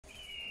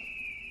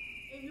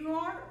If you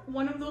are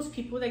one of those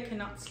people that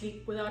cannot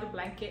sleep without a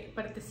blanket,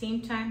 but at the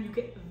same time you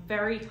get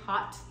very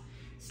hot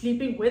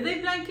sleeping with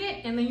a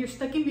blanket and then you're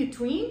stuck in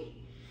between,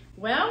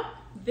 well,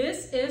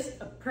 this is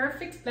a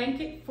perfect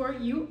blanket for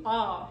you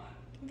all.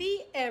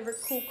 The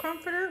Evercool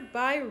Comforter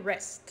by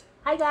Rest.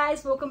 Hi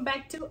guys, welcome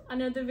back to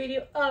another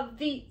video of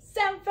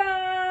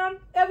TheZAMFam.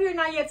 If you're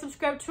not yet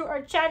subscribed to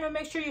our channel,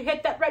 make sure you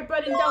hit that red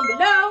button down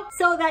below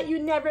so that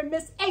you never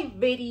miss a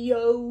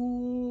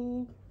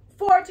video.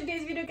 For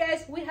today's video,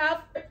 guys, we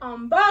have an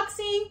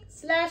unboxing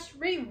 /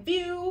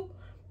 review,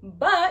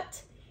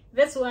 but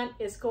this one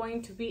is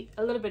going to be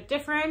a little bit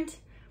different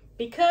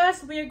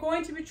because we are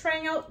going to be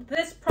trying out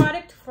this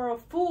product for a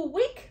full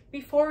week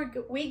before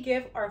we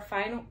give our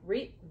final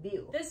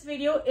review. This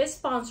video is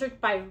sponsored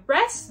by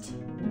Rest,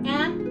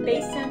 and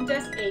they sent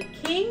us a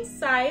king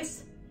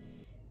size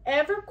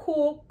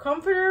Evercool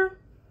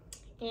comforter,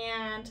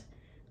 and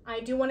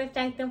I do want to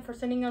thank them for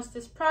sending us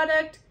this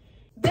product.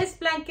 This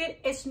blanket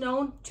is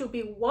known to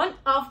be one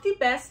of the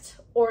best,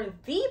 or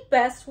the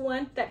best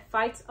one, that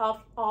fights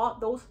off all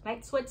those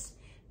night sweats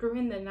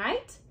during the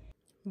night.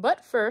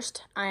 But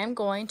first, I am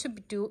going to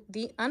do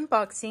the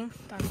unboxing.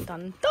 Dun,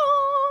 dun,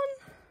 dun.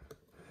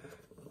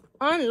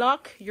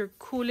 Unlock your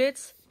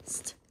coolest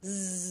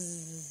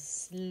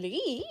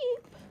sleep.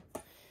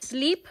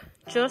 Sleep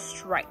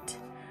just right.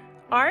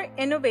 Our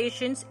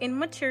innovations in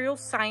material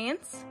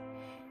science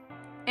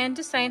and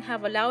design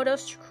have allowed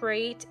us to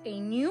create a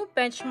new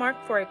benchmark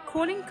for a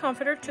cooling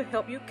comforter to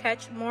help you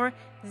catch more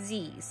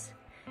Z's.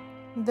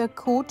 The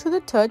cool to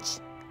the touch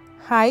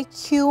High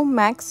Q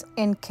Max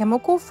and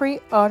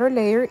chemical-free outer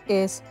layer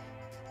is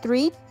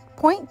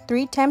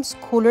 3.3 times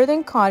cooler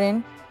than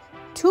cotton,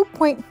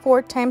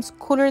 2.4 times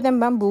cooler than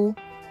bamboo,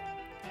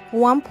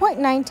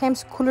 1.9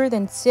 times cooler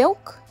than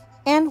silk,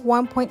 and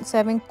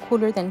 1.7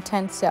 cooler than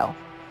tencel.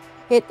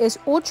 It is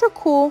ultra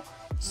cool,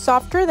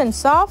 softer than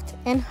soft,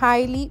 and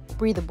highly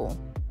breathable.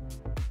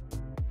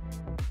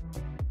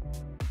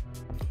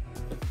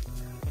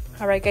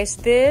 Alright guys,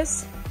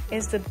 this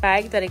is the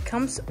bag that it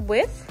comes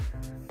with.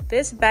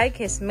 This bag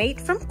is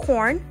made from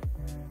corn,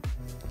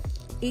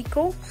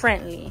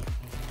 eco-friendly.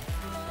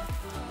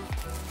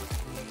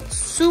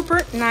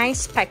 Super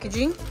nice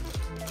packaging.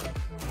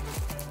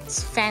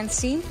 It's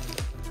fancy.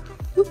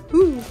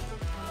 Woohoo!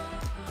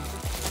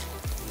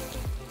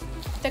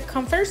 The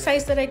comforter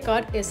size that I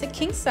got is a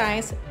king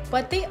size,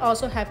 but they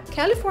also have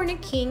California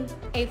King,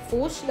 a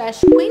full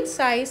 / queen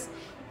size,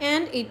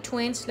 and a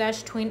twin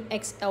 / twin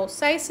XL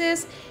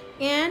sizes,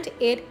 and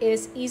it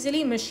is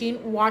easily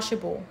machine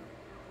washable.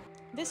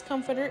 This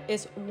comforter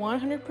is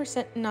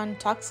 100%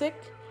 non-toxic,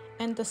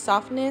 and the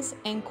softness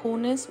and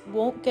coolness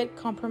won't get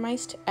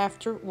compromised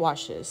after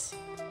washes.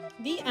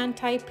 The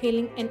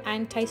anti-pilling and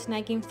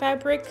anti-snagging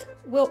fabric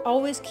will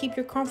always keep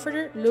your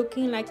comforter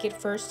looking like it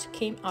first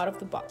came out of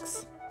the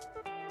box.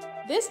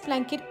 This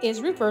blanket is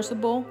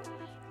reversible,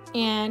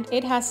 and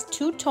it has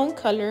two-tone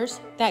colors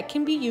that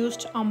can be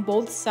used on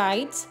both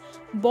sides.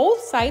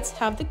 Both sides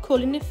have the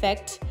cooling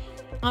effect.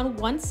 On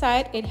one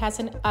side, it has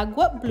an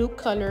agua blue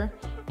color,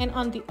 and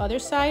on the other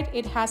side,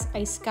 it has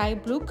a sky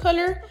blue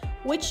color,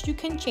 which you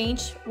can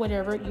change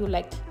whatever you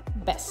like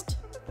best.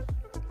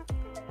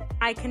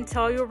 I can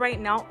tell you right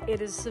now,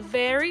 it is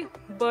very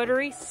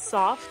buttery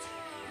soft,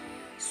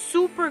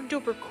 super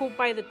duper cool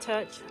by the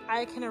touch.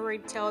 I can already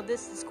tell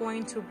this is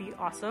going to be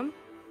awesome.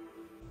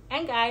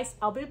 And guys,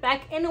 I'll be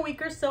back in a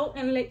week or so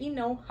and let you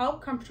know how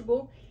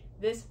comfortable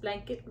this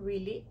blanket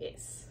really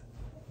is.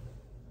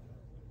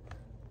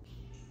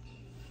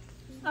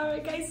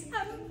 Alright guys,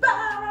 I'm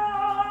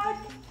back!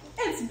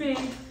 It's been,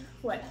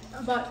 what,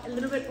 about a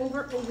little bit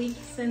over a week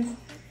since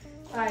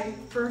I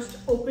first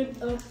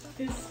opened up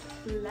this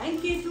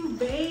blanket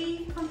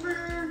duvet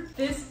comforter.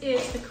 This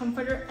is the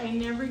comforter I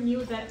never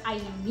knew that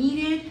I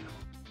needed,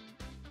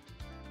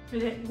 or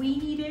that we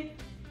needed,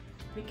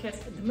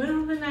 because in the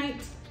middle of the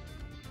night,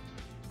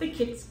 the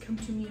kids come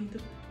to me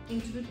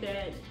into the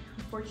bed,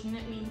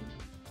 unfortunately.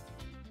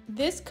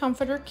 This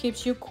comforter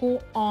keeps you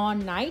cool all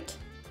night.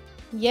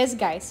 Yes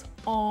guys,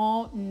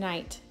 all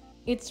night.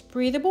 Its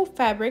breathable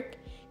fabric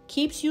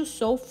keeps you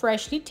so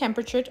freshly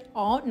temperatured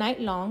all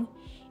night long,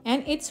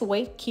 and its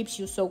weight keeps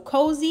you so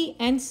cozy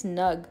and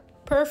snug.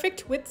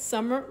 Perfect with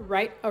summer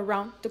right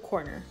around the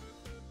corner.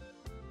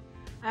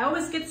 I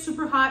always get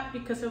super hot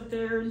because of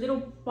their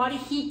little body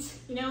heat,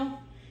 you know,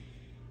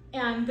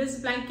 and this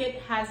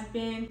blanket has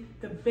been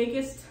the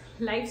biggest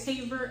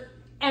lifesaver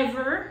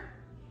ever.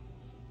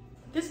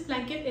 This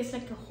blanket is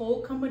like a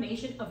whole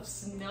combination of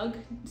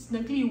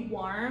snuggly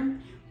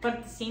warm, but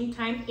at the same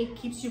time, it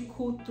keeps you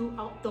cool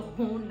throughout the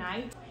whole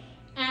night.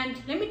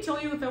 And let me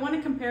tell you, if I want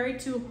to compare it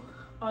to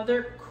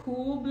other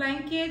cool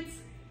blankets,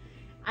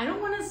 I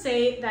don't want to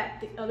say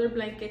that the other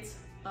blankets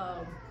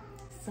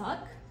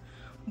suck,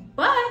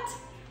 but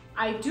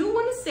I do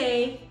want to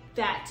say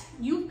that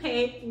you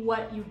pay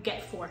what you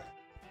get for.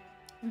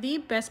 The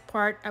best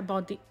part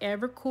about the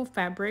Evercool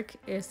fabric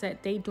is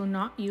that they do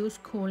not use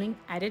cooling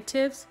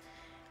additives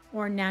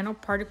or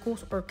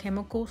nanoparticles or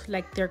chemicals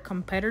like their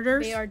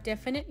competitors. They are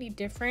definitely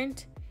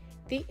different.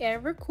 The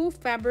Evercool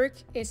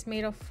fabric is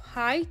made of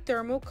high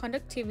thermal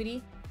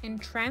conductivity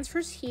and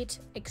transfers heat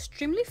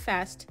extremely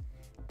fast,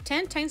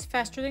 10 times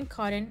faster than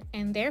cotton,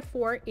 and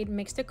therefore it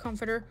makes the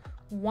comforter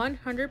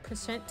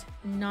 100%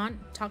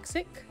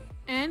 non-toxic.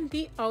 And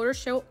the outer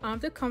shell of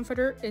the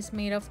comforter is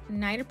made of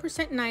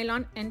 90%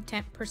 nylon and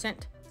 10%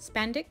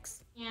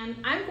 spandex. And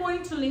I'm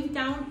going to link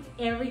down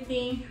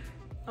everything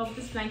of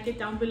this blanket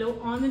down below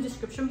on the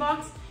description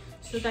box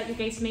so that you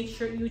guys make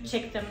sure you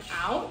check them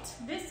out.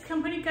 This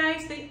company,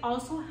 guys, they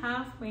also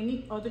have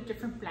many other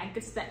different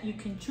blankets that you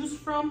can choose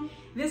from.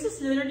 This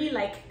is literally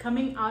like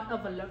coming out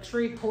of a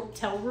luxury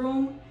hotel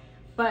room,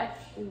 but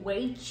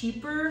way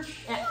cheaper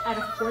at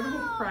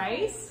affordable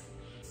price.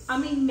 I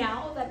mean,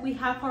 now that we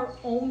have our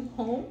own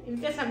home, if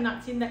you guys have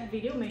not seen that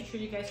video, make sure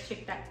you guys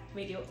check that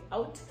video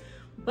out.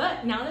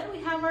 But now that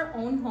we have our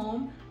own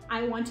home,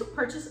 I want to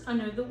purchase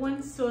another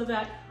one so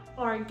that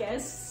our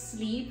guests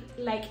sleep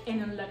like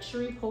in a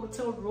luxury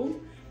hotel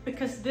room,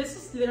 because this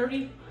is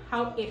literally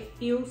how it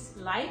feels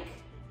like.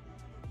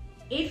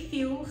 It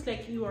feels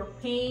like you are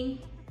paying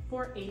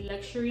for a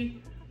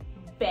luxury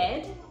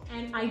bed.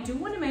 And I do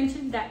want to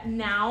mention that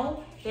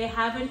now they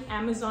have an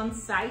Amazon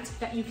site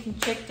that you can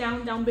check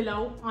down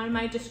below on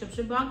my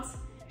description box.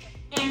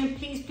 And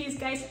please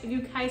guys, if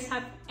you guys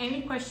have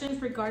any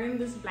questions regarding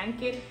this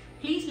blanket,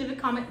 please leave a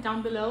comment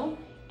down below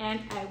and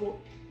I will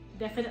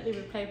definitely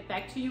reply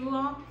back to you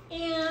all.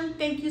 And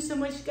thank you so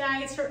much,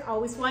 guys, for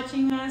always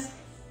watching us.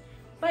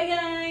 Bye,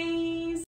 guys.